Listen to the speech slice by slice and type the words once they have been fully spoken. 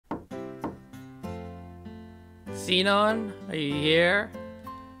Xenon, are you here?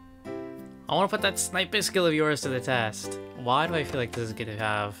 I want to put that sniping skill of yours to the test. Why do I feel like this is gonna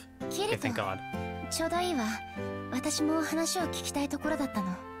have... Okay, thank God. ちょうどいいわ。私も話を聞きたいところだったの。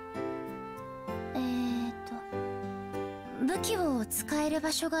武器を使える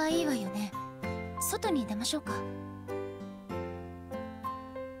場所がいいわよね。外に出ましょうか。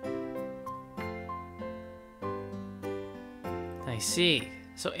I see.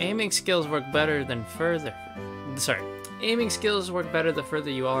 So aiming skills work better than further... Sorry. Aiming skills work better the further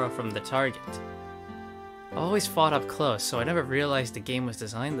you are from the target. I always fought up close, so I never realized the game was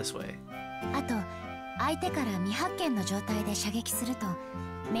designed this way. あと、相手から未発見の状態で射撃すると、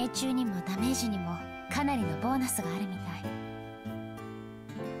命中にもダメージにもかなりのボーナスがあるみたい。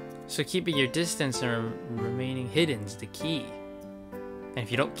So keeping your distance and remaining hidden is the key. And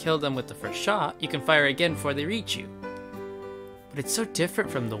if you don't kill them with the first shot, you can fire again before they reach you. But it's so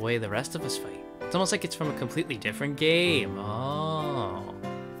different from the way the rest of us fight. It's almost like it's from a completely different game. Oh.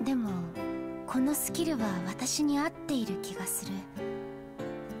 でも、このスキルは私に合っている気がする。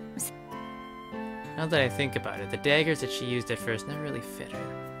Now that I think about it, the daggers that she used at first never really fit her.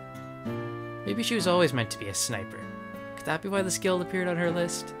 Maybe she was always meant to be a sniper. Could that be why the skill appeared on her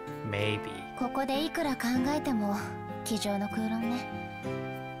list? Maybe. ここでいくら考えても机上の空論ね。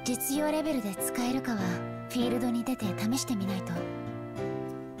実用レベルで使えるかはフィールドに出て試してみないと。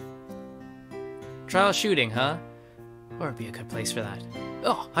Trial shooting, huh? Or would be a good place for that.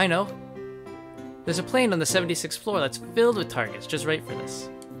 Oh, I know. There's a plane on the 76th floor that's filled with targets just right for this.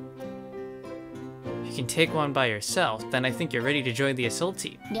 If you can take one by yourself, then I think you're ready to join the assault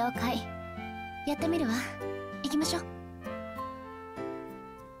team. 了解。やってみるわ。行きましょう。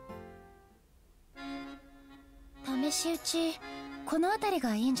試し撃ち、この辺り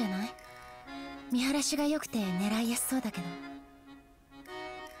がいいんじゃない？見晴らしが良くて狙いやすそうだけど。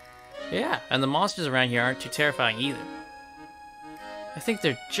Yeah, and the monsters around here aren't too terrifying either. I think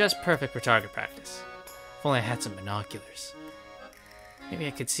they're just perfect for target practice. If only I had some binoculars. Maybe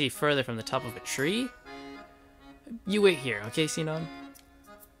I could see further from the top of a tree? You wait here, okay, Xenon?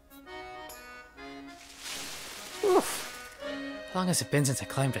 Oof. How long has it been since I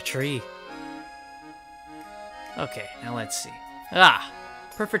climbed a tree? Okay, now let's see. Ah!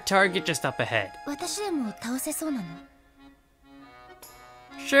 Perfect target just up ahead. 私でも倒せそうなの？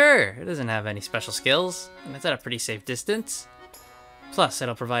 Sure, it doesn't have any special skills, and it's at a pretty safe distance. Plus,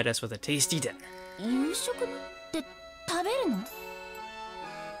 it'll provide us with a tasty dinner. 夕食って食べるの？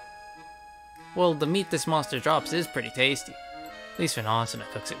 Well, the meat this monster drops is pretty tasty. At least when Asuna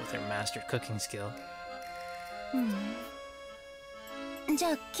cooks it with her mastered cooking skill. じ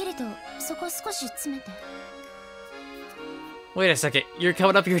ゃあ、キリト、そこ少し詰めて。Wait a second, you're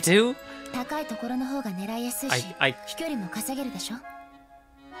coming up here too? 高いところの方が狙いやすいし、飛距離も稼げるでしょ？ I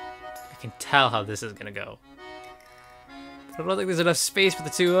can tell how this is gonna go. I don't think there's enough space for the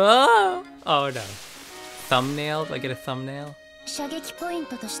two. Oh, oh no. Thumbnail? Do I get a thumbnail? 射撃ポイン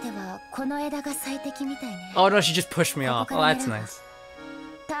トとしてはこの枝が最適みたいね。Oh no, she just pushed me off. Oh, that's nice.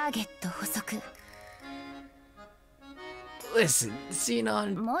 ターゲット捕捉。Listen,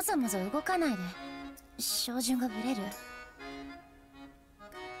 Xenon. もぞもぞ動かないで。照準がブレる。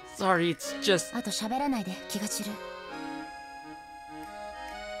Sorry, it's just. あと喋らないで気が散る。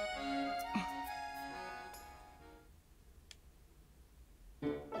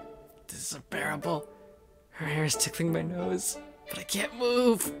This is unbearable. Her hair is tickling my nose, but I can't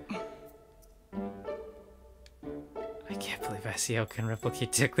move. I can't believe SEO can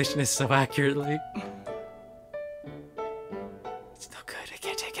replicate ticklishness so accurately. It's no good. I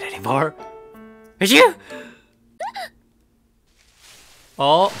can't take it anymore. Is you?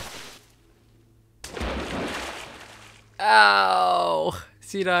 Oh. Ow.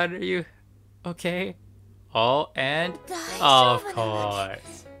 Xenon, are you okay? Oh, and of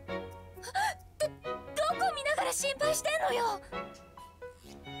course. どこ見ながら心配してんのよ。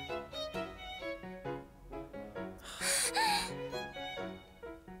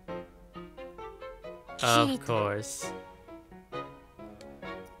Of course.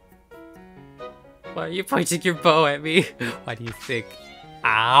 Why are you pointing your bow at me? Why do you think?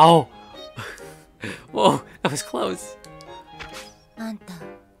 Ow! Whoa, that was close. あんた、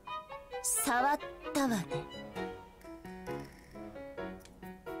触ったわね。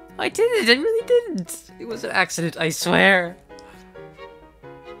I didn't, I really didn't. It was an accident, I swear.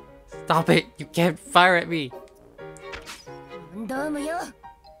 Stop it, you can't fire at me. どうもよ。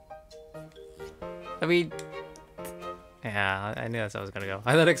I mean, yeah, I knew that's how I was gonna go.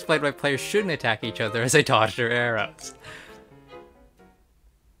 I thought it explained why players shouldn't attack each other as they dodge their arrows.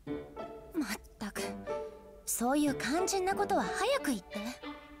 まったく、そういう肝心なことは早く言って。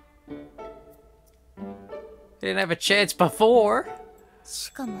didn't have a chance before.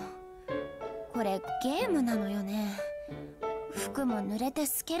 しかもこれゲームなのよね。服も濡れて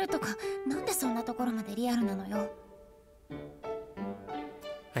透けるとか、なんでそんなところまでリアルなのよ。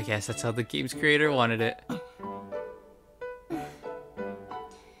I guess that's how the game's creator wanted it.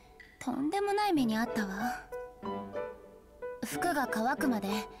 とんでもない目にあったわ。服が乾くまで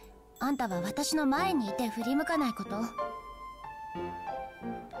あんたは私の前にいて振り向かないこと。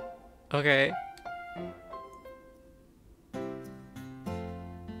 Okay.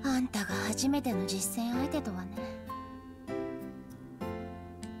 あんたが初めての実践相手とはね。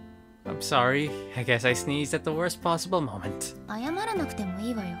I'm sorry. I guess I sneezed at the worst possible moment. 謝らなくても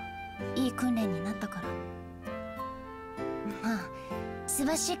いいわよ。いい訓練になったから。まあす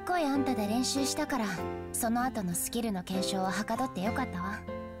ばしっこいあんたで練習したから、その後のスキルの検証をはかどってよかったわ。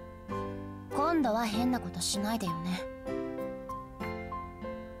今度は変なことしないでよね。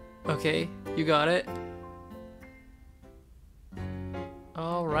 Okay, you got it.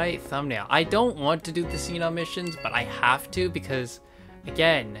 Alright, thumbnail. I don't want to do the Xenon missions, but I have to because,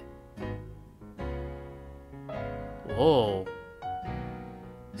 again... Whoa.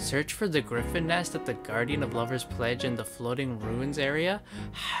 Search for the griffin nest at the Guardian of Lover's Pledge in the Floating Ruins area?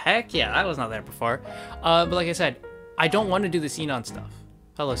 Heck yeah, I was not there before. But like I said, I don't want to do the Xenon stuff.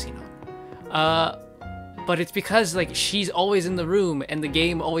 Hello, Xenon. But it's because, like, she's always in the room, and the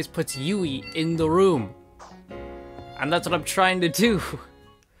game always puts Yui in the room. And that's what I'm trying to do.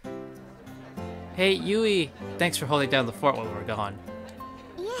 Hey, Yui, thanks for holding down the fort while we were gone.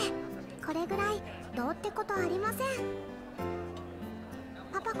 いえ、これぐらいどうってことありません。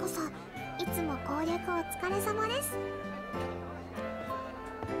パパこそいつも攻略お疲れ様です。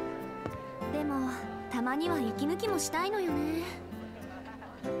でもたまには息抜きもしたいのよね。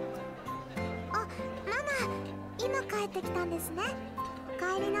あ、ママ、今帰ってきたんですね。お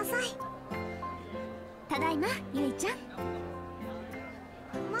帰りなさい。ただいま、ゆいちゃん。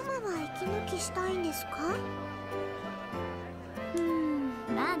ママは息抜きしたいんですか？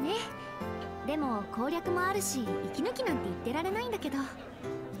まあね。でも攻略もあるし、息抜きなんて言ってられないんだけど。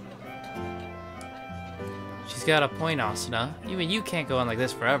She's got a point, Asuna. Even you can't go on like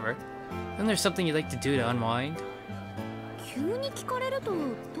this forever. Then there's something you'd like to do to unwind. 急に聞かれると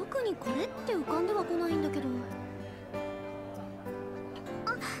特にこれって浮かんではこないんだけど。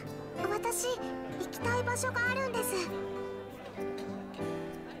あ、私行きたい場所があるんです。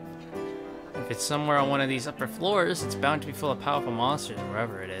If it's somewhere on one of these upper floors, it's bound to be full of powerful monsters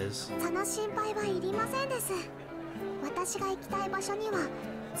wherever it is. その心配はいりませんです。私が行きたい場所には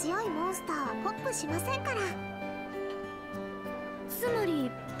強いモンスターはポップしませんから。つま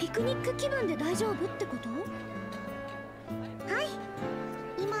りピクニック気分で大丈夫ってこと？はい、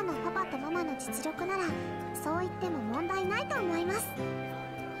今のパパとママの実力ならそう言っても問題ないと思います。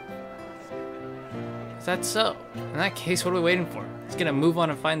 If that's so, in that case, what are we waiting for? Let's get a move on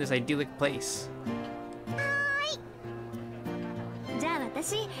and find this idyllic place. じゃあ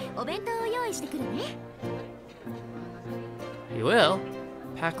私お弁当を用意してくるね。You will?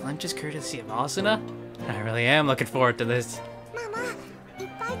 Pack lunches courtesy of Asuna? I really am looking forward to this. ママ、いっ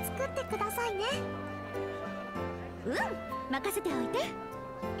ぱい作ってくださいね。任せておいて。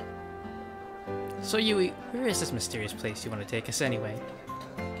 So Yui, where is this mysterious place you want to take us anyway?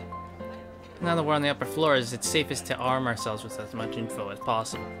 Now that we're on the upper floors, it's safest to arm ourselves with as much info as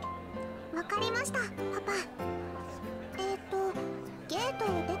possible. わかりました、パパ。ゲートを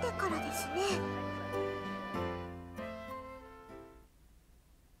出てからですね。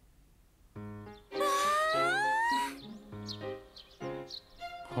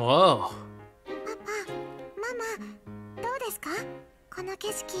Whoa! パパ、ママ、どうですか？この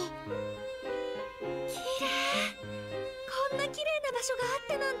景色。綺麗。こんな綺麗な場所があっ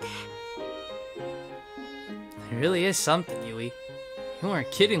てなんて。It really is something, Yui. You weren't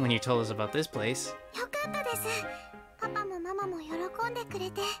kidding when you told us about this place. よかったです。パパもママも喜んでくれ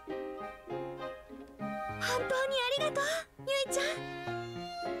て。本当にありがとう、ゆいちゃ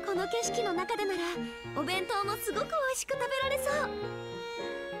ん。この景色の中でならお弁当もすごく美味しく食べられそう。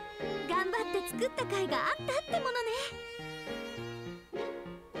頑張って作った甲斐があったってものね。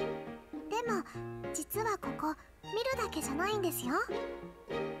でも実はここ見るだけじゃないんですよ。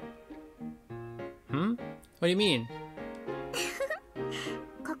Hmm? What do you mean?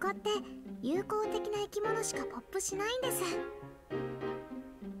 ここって友好的な生き物しかポップしないんです。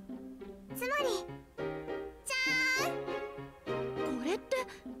つまりじゃーん、これって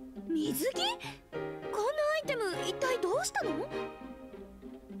水着？こんなアイテム一体どうしたの？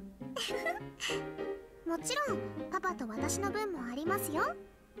もちろんパパと私の分もありますよ。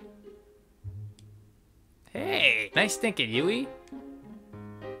 Hey, nice thinking, Yui.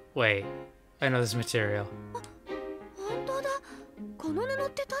 Wait, I know this material.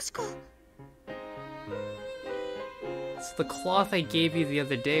 確か So the cloth I gave you the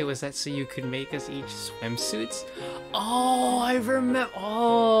other day, was that so you could make us each swimsuits? Oh, I remember.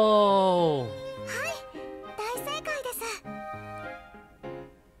 Oh. 大正解です。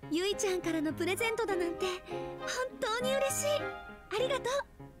ゆいちゃんからのプレゼントだなんて本当に嬉しい。ありがとう。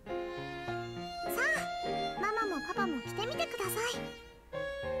さあ、ママもパパも着てみてください。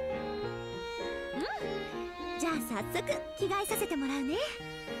じゃあ早速着替えさせてもらうね。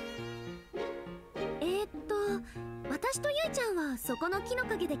私とゆいちゃんはそこの木の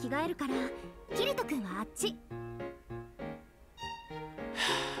陰で着替えるから、キリト君はあっち。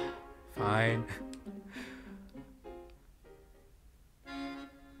Fine.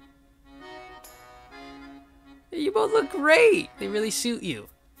 You both look great. They really suit you.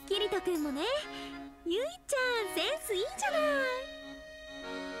 キリト君もね。ゆいちゃんセンスいいじゃない。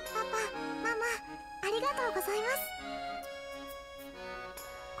パパ、ママ、ありがとうございます。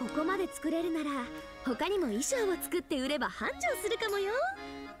ここまで作れるなら他にも衣装を作って売れば繁盛するかもよ。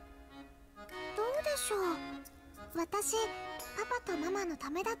どうでしょう。私、パパとママのた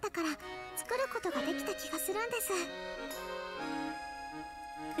めだったから作ることができた気がするんです。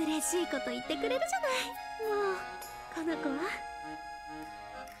嬉しいこと言ってくれるじゃない。もうこの子は。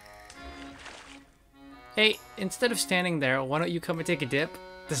Hey, instead of standing there, why don't you come and take a dip?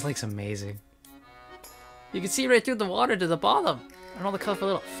 This lake's amazing. You can see right through the water to the bottom. And all the colorful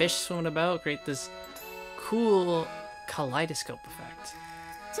little fish swimming about create this cool kaleidoscope effect.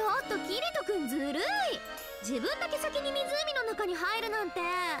 ちょっとキリト君ずるい。自分だけ先に湖の中に入るなんて。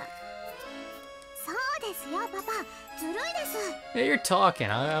そうですよ、パパ。ずるいです。Hey, you're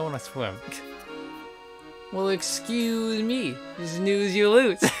talking. I want to swim. Well, excuse me. Just snooze, you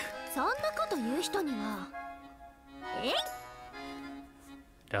lose. そんなこと言う人には。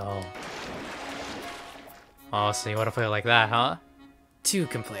No. Oh, so you want to play it like that, huh? Two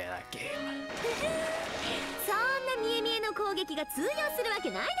can play that game. そんな見え見えの攻撃が通用するわけ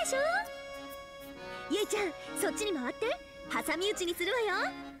ないでしょ。ゆいちゃん、そっちに回って。挟み撃ちにするわよ。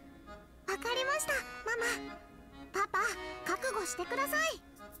わかりました、ママ。パパ、覚悟してください。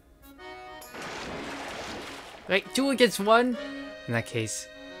Wait, 2 against 1? In that case,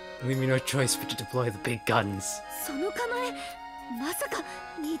 leave me no choice but to deploy the big guns. その構え、まさか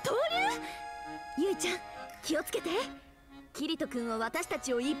二刀流。ゆいちゃん、気をつけて。キリト君は私た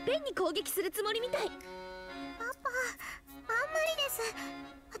ちをいっぺんに攻撃するつもりみたい。パパ、あんまりです。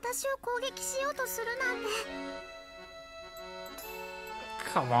私を攻撃しようとするなんて。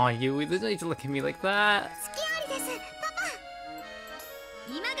Come on, Yui. There's no need to look at me like that. 隙ありです、パパ。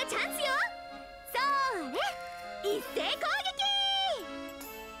今がチャンスよ。それ、一斉攻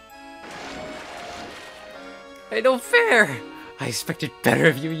撃。Hey, no fair! I expected better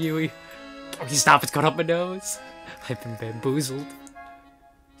of you, Yui. Oh, you stop, it's going up my nose. I've been bamboozled.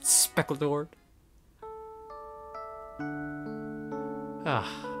 Speckledord. Ah,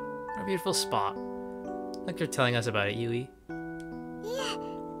 what a beautiful spot. Like you're telling us about it, Yui. いえ、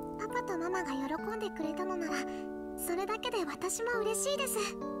パパとママが喜んでくれたのなら、それだけで私も嬉しいです。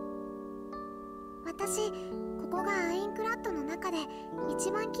私、ここがアインクラッドの中で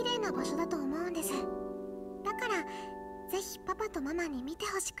一番綺麗な場所だと思うんです。だから、ぜひパパとママに見て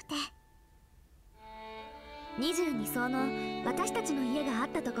ほしくて。22層の私たちの家があっ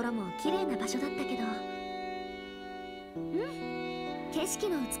たところも綺麗な場所だったけど、景色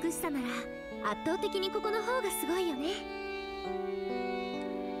の美しさなら圧倒的にここの方がすごいよね。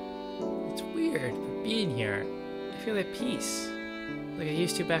It's weird, but being here, I feel at peace. Like I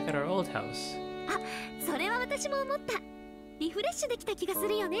used to back at our old house. あ、それは私も思った。リフレッシュできた気がす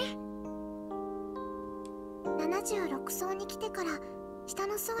るよね。76層に来てから下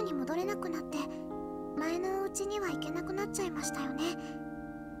の層に戻れなくなって、前のお家には行けなくなっちゃいましたよね。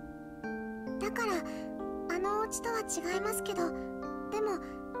だからあのお家とは違いますけど、でも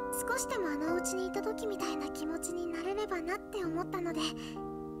少しでもあのお家にいた時みたいな気持ちになれればなって思ったので、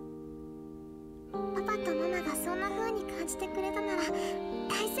パパとママがそんな風に感じてくれたなら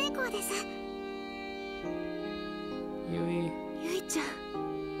大成功です。Yui. ゆいちゃん。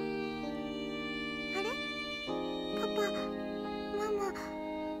あれ？パパ、ママ、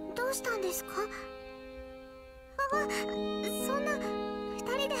どうしたんですか？そんな二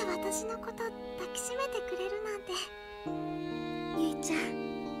人で私のこと抱きしめてくれるなんて。ゆいちゃん、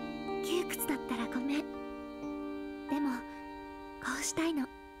窮屈だったらごめん。でもこうしたいの。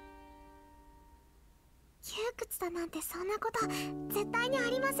窮屈だなんてそんなこと絶対にあ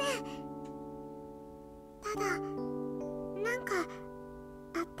りません。ただなんか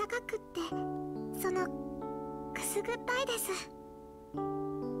あったかくって、そのくすぐったいです。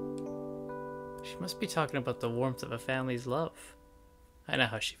She must be talking about the warmth of a family's love. I know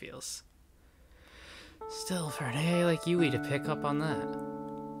how she feels. Still, for an AI like Yui to pick up on that.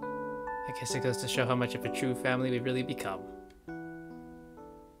 I guess it goes to show how much of a true family we've really become.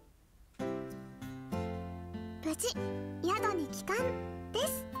 無事宿に帰還で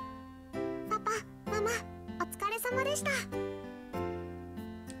す。パパ、ママ、お疲れ様でした。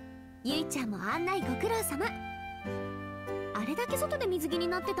ゆいちゃんも案内ご苦労様。あれだけ外で水着に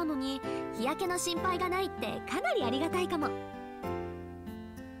なってたのに日焼けの心配がないってかなりありがたいかも。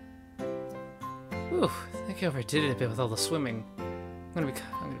Ooh, I think I overdid it a bit with all the swimming. I'm gonna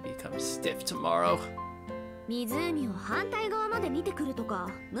become stiff tomorrow. 湖を反対側まで見てくるとか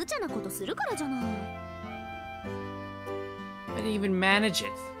無茶なことするからじゃない。I didn't even manage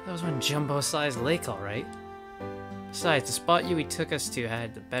it. That was one jumbo-sized lake, all right. Besides, the spot Yui took us to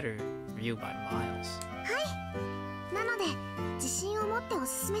had the better view by miles. はい。なので自信を持ってお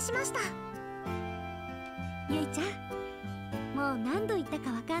すすめしました。ゆいちゃん、もう何度言った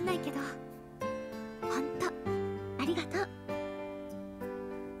かわかんないけど、ほんとありがとう。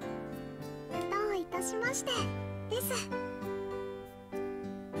どういたしましてです。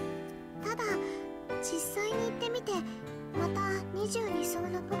ただ実際に行ってみて、また22層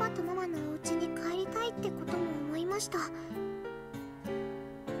のパパとママのお家に帰りたいってことも思いました。あ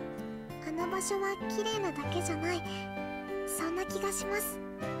の場所は綺麗なだけじゃない、そんな気がします。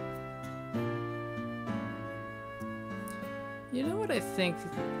 You know what I think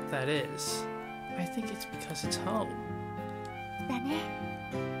that is? I think it's because it's home. だね。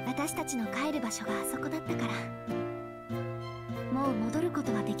私たちの帰る場所があそこだったから。もう戻るこ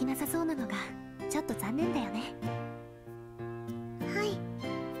とはできなさそうなのがちょっと残念だよね。はい。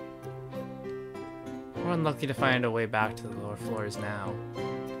 We're unlucky to find a way back to the lower floors now.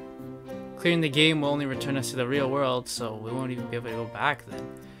 Clearing the game will only return us to the real world, so we won't even be able to go back then.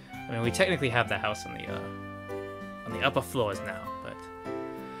 I mean, we technically have the house on the upper floors now, but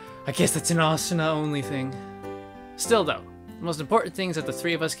I guess that's an Asuna only thing. Still though, the most important thing is that the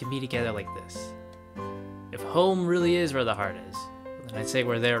three of us can be together like this. If home really is where the heart is, then I'd say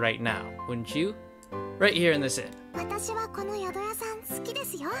we're there right now, wouldn't you? Right here in this inn. 私はこの宿屋さん好きで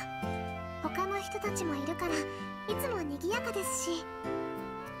すよ。他の人たちもいるからいつも賑やかですし。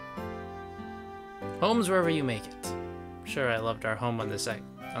 Home's wherever you make it. Sure, I loved our home on the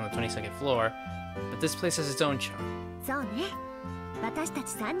 22nd floor, but this place has its own charm. そうね。私た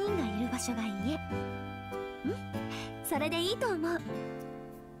ち3人がいる場所が家。それでいいと思う。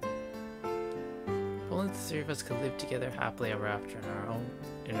If only the three of us could live together happily ever after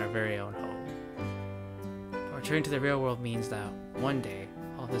in our very own home. But returning to the real world means that one day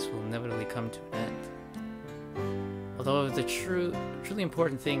all this will inevitably come to an end. Although the truly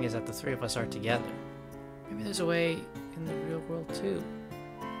important thing is that the three of us are together. Maybe there's a way in the real world too.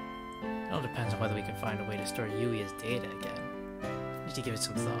 It all depends on whether we can find a way to store Yui as data again. Need to give it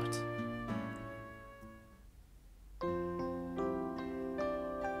some thought.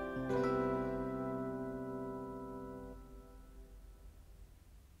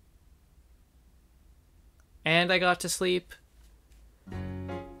 And I got to sleep.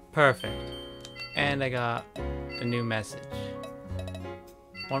 Perfect. And I got a new message.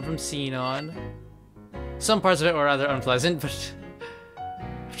 One from Xenon. Some parts of it were rather unpleasant, but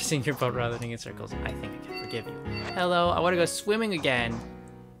after seeing your boat running in circles, I think I can forgive you. Hello, I want to go swimming again.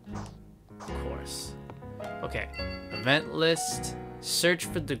 Of course. Okay. Event list. Search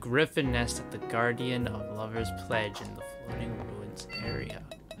for the griffin nest at the Guardian of Lover's Pledge in the Floating Ruins area.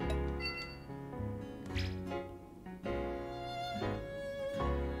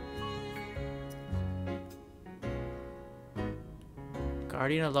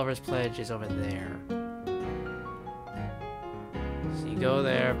 Guardian of Lover's Pledge is over there. So you go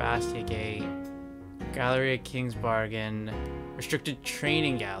there, Bastia Gate, Gallery of King's Bargain, Restricted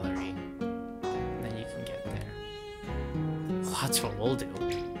Training Gallery, and then you can get there. Well, that's what we'll do.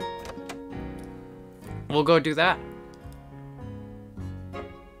 We'll go do that.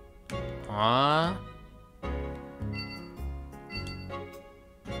 Huh?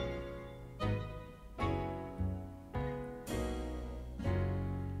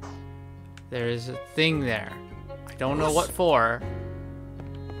 There is a thing there. I don't know what for.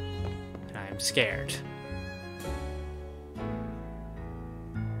 And I am scared.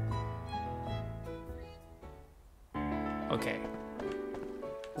 Okay.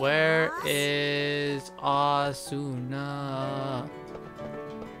 Where is Asuna?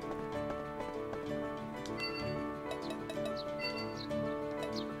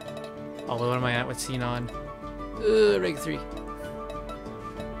 Oh, what am I at with Xenon? Rig 3.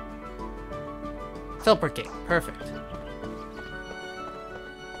 Teleport gate. Perfect.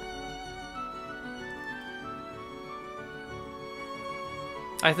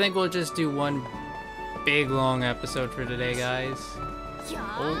 I think we'll just do one big long episode for today, guys.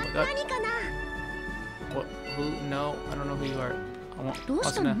 Oh my god. 何かな What? Who? No, I don't know who you are. I want どう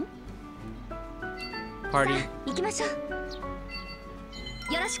したの party. 行きましょう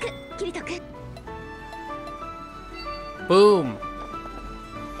よろしくキリト君 Boom.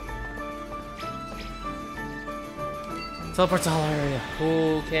 Teleport to Hollow Area.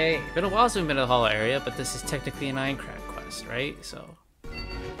 Okay. Been a while since we've been to the Hollow Area, but this is technically an Aincrad quest, right? So,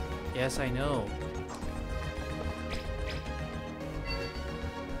 yes, I know.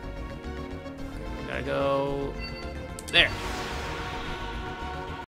 Gotta go there.